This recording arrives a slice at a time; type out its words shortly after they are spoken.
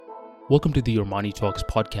Welcome to the Armani Talks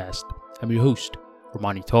podcast. I'm your host,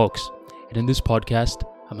 Armani Talks, and in this podcast,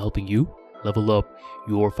 I'm helping you level up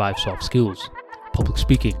your 5 soft skills: public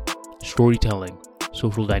speaking, storytelling,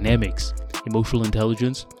 social dynamics, emotional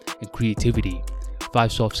intelligence, and creativity.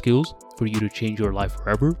 5 soft skills for you to change your life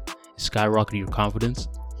forever, skyrocket your confidence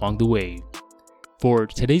along the way. For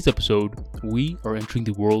today's episode, we are entering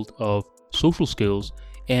the world of social skills,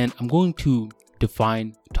 and I'm going to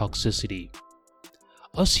define toxicity.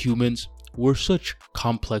 Us humans, we're such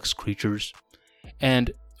complex creatures,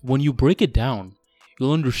 and when you break it down,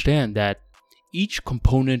 you'll understand that each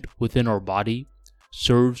component within our body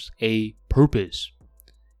serves a purpose.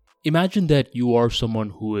 Imagine that you are someone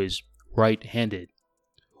who is right-handed.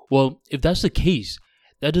 Well, if that's the case,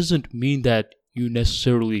 that doesn't mean that you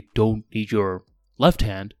necessarily don't need your left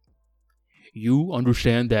hand. You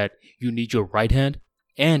understand that you need your right hand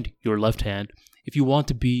and your left hand if you want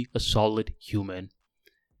to be a solid human.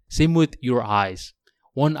 Same with your eyes.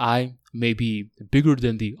 One eye may be bigger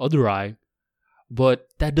than the other eye, but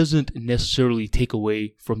that doesn't necessarily take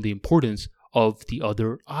away from the importance of the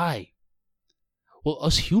other eye. Well,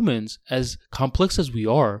 us humans, as complex as we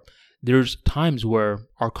are, there's times where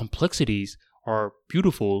our complexities are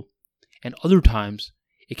beautiful, and other times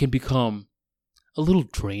it can become a little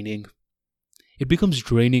draining. It becomes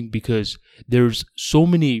draining because there's so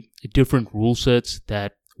many different rule sets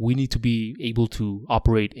that we need to be able to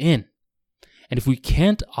operate in. And if we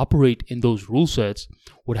can't operate in those rule sets,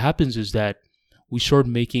 what happens is that we start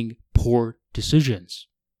making poor decisions.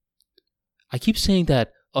 I keep saying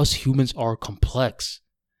that us humans are complex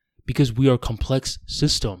because we are complex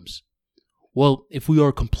systems. Well, if we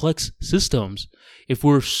are complex systems, if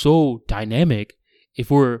we're so dynamic, if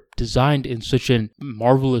we're designed in such a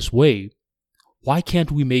marvelous way, why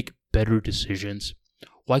can't we make better decisions?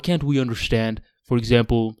 Why can't we understand, for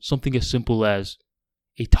example, something as simple as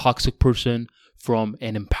a toxic person from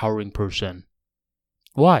an empowering person?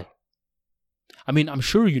 Why? I mean, I'm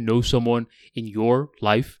sure you know someone in your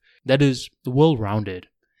life that is well-rounded.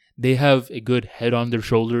 They have a good head on their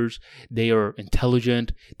shoulders. They are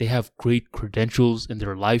intelligent. They have great credentials in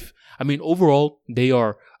their life. I mean, overall, they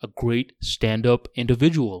are a great stand-up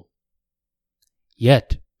individual.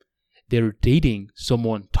 Yet, they're dating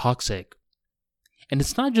someone toxic. And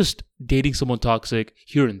it's not just dating someone toxic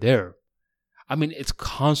here and there. I mean, it's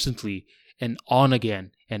constantly an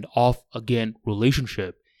on-again and off-again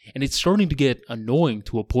relationship. And it's starting to get annoying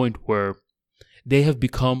to a point where they have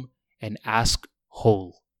become an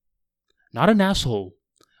ask-hole. Not an asshole,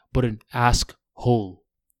 but an ask-hole.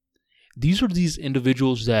 These are these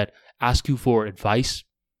individuals that ask you for advice.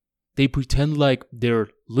 They pretend like they're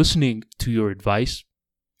listening to your advice.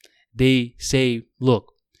 They say,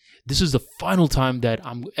 look, this is the final time that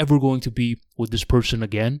I'm ever going to be with this person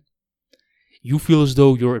again. You feel as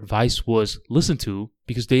though your advice was listened to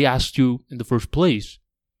because they asked you in the first place.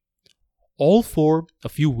 All for a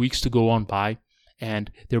few weeks to go on by,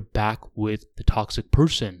 and they're back with the toxic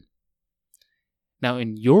person. Now,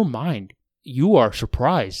 in your mind, you are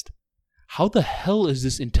surprised. How the hell is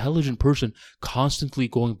this intelligent person constantly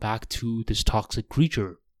going back to this toxic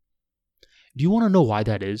creature? Do you want to know why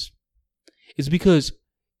that is? It's because,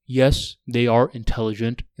 yes, they are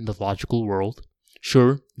intelligent in the logical world.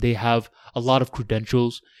 Sure, they have a lot of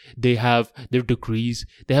credentials. They have their degrees.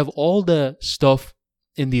 They have all the stuff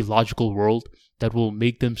in the logical world that will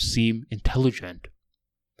make them seem intelligent.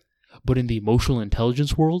 But in the emotional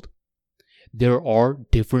intelligence world, there are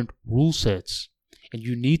different rule sets, and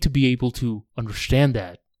you need to be able to understand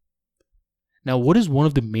that. Now, what is one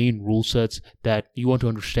of the main rule sets that you want to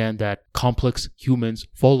understand that complex humans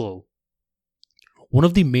follow? One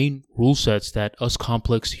of the main rule sets that us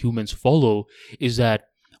complex humans follow is that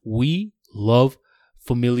we love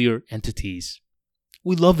familiar entities.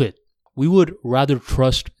 We love it. We would rather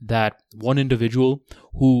trust that one individual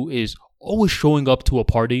who is always showing up to a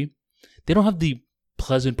party, they don't have the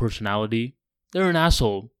pleasant personality, they're an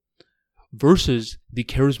asshole, versus the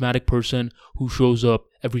charismatic person who shows up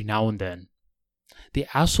every now and then. The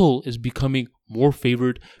asshole is becoming more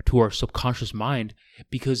favored to our subconscious mind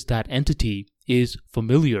because that entity is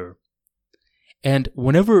familiar. And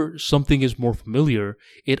whenever something is more familiar,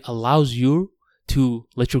 it allows you to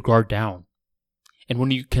let your guard down. And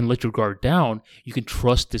when you can let your guard down, you can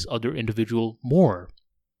trust this other individual more.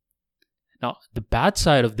 Now, the bad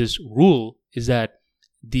side of this rule is that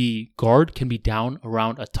the guard can be down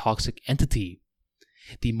around a toxic entity.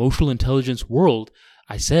 The emotional intelligence world,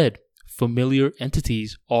 I said, familiar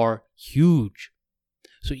entities are huge.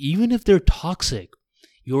 So even if they're toxic,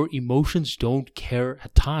 your emotions don't care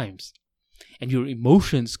at times. And your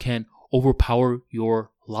emotions can overpower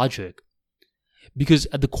your logic. Because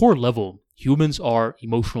at the core level, humans are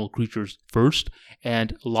emotional creatures first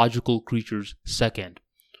and logical creatures second.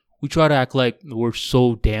 We try to act like we're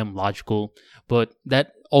so damn logical, but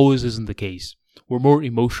that always isn't the case. We're more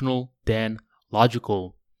emotional than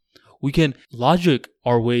logical. We can logic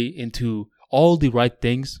our way into all the right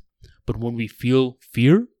things, but when we feel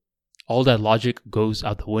fear, all that logic goes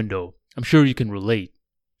out the window. I'm sure you can relate.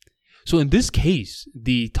 So in this case,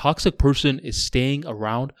 the toxic person is staying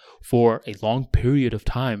around for a long period of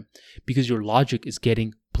time because your logic is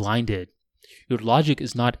getting blinded. Your logic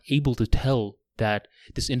is not able to tell that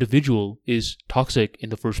this individual is toxic in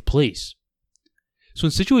the first place. So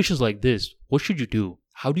in situations like this, what should you do?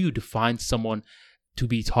 How do you define someone to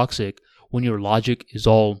be toxic when your logic is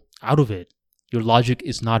all out of it? Your logic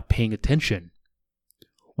is not paying attention.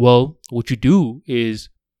 Well, what you do is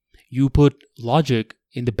you put logic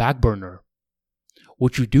in the back burner.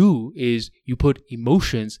 What you do is you put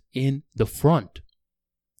emotions in the front.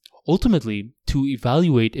 Ultimately, to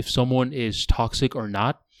evaluate if someone is toxic or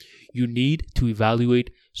not, you need to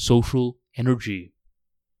evaluate social energy.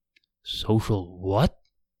 Social what?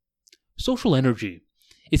 Social energy.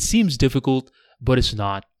 It seems difficult, but it's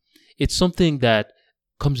not. It's something that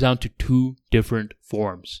comes down to two different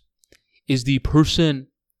forms. Is the person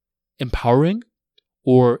empowering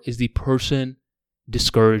or is the person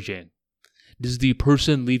discouraging? Does the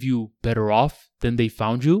person leave you better off than they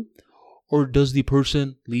found you? Or does the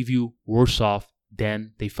person leave you worse off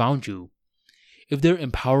than they found you? If they're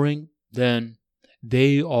empowering, then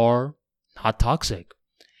they are not toxic.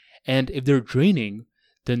 And if they're draining,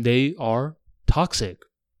 then they are toxic.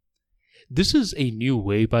 This is a new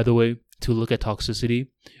way, by the way, to look at toxicity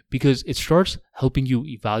because it starts helping you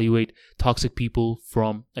evaluate toxic people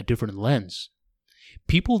from a different lens.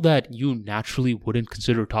 People that you naturally wouldn't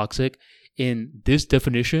consider toxic in this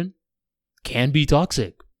definition can be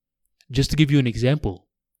toxic. Just to give you an example,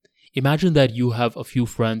 imagine that you have a few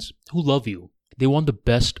friends who love you. They want the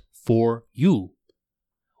best for you.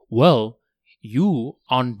 Well, you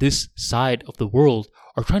on this side of the world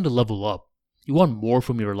are trying to level up. You want more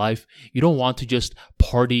from your life. You don't want to just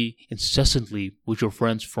party incessantly with your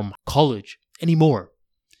friends from college anymore.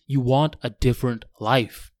 You want a different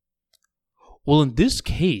life. Well, in this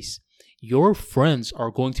case, your friends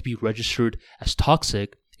are going to be registered as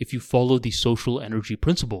toxic if you follow the social energy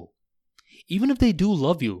principle. Even if they do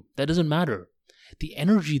love you, that doesn't matter. The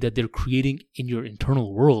energy that they're creating in your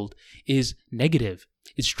internal world is negative.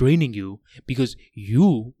 It's draining you because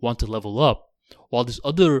you want to level up, while this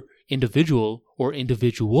other individual or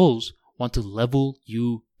individuals want to level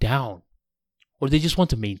you down, or they just want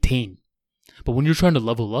to maintain. But when you're trying to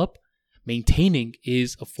level up, maintaining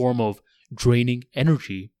is a form of draining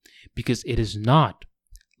energy because it is not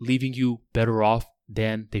leaving you better off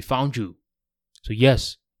than they found you. So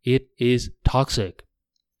yes, it is toxic.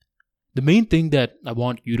 The main thing that I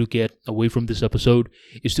want you to get away from this episode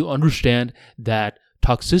is to understand that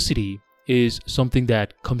toxicity is something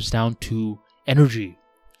that comes down to energy.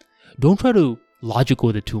 Don't try to logic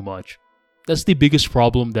with it too much. That's the biggest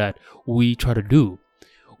problem that we try to do.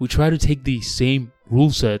 We try to take the same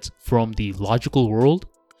rule sets from the logical world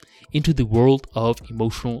into the world of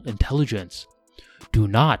emotional intelligence. Do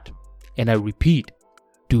not, and I repeat,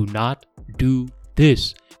 do not do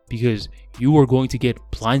this because you are going to get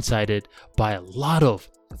blindsided by a lot of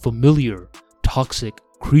familiar toxic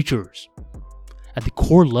creatures. At the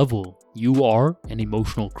core level, you are an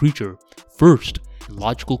emotional creature first and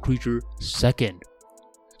logical creature second.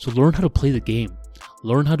 So learn how to play the game.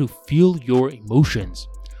 Learn how to feel your emotions.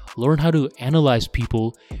 Learn how to analyze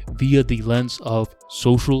people via the lens of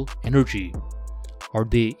social energy. Are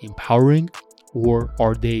they empowering or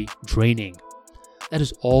are they draining? That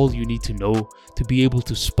is all you need to know to be able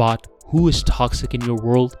to spot who is toxic in your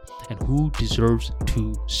world and who deserves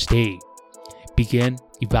to stay. Begin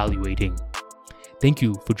evaluating. Thank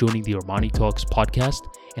you for joining the Armani Talks podcast,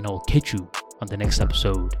 and I'll catch you on the next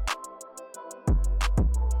episode.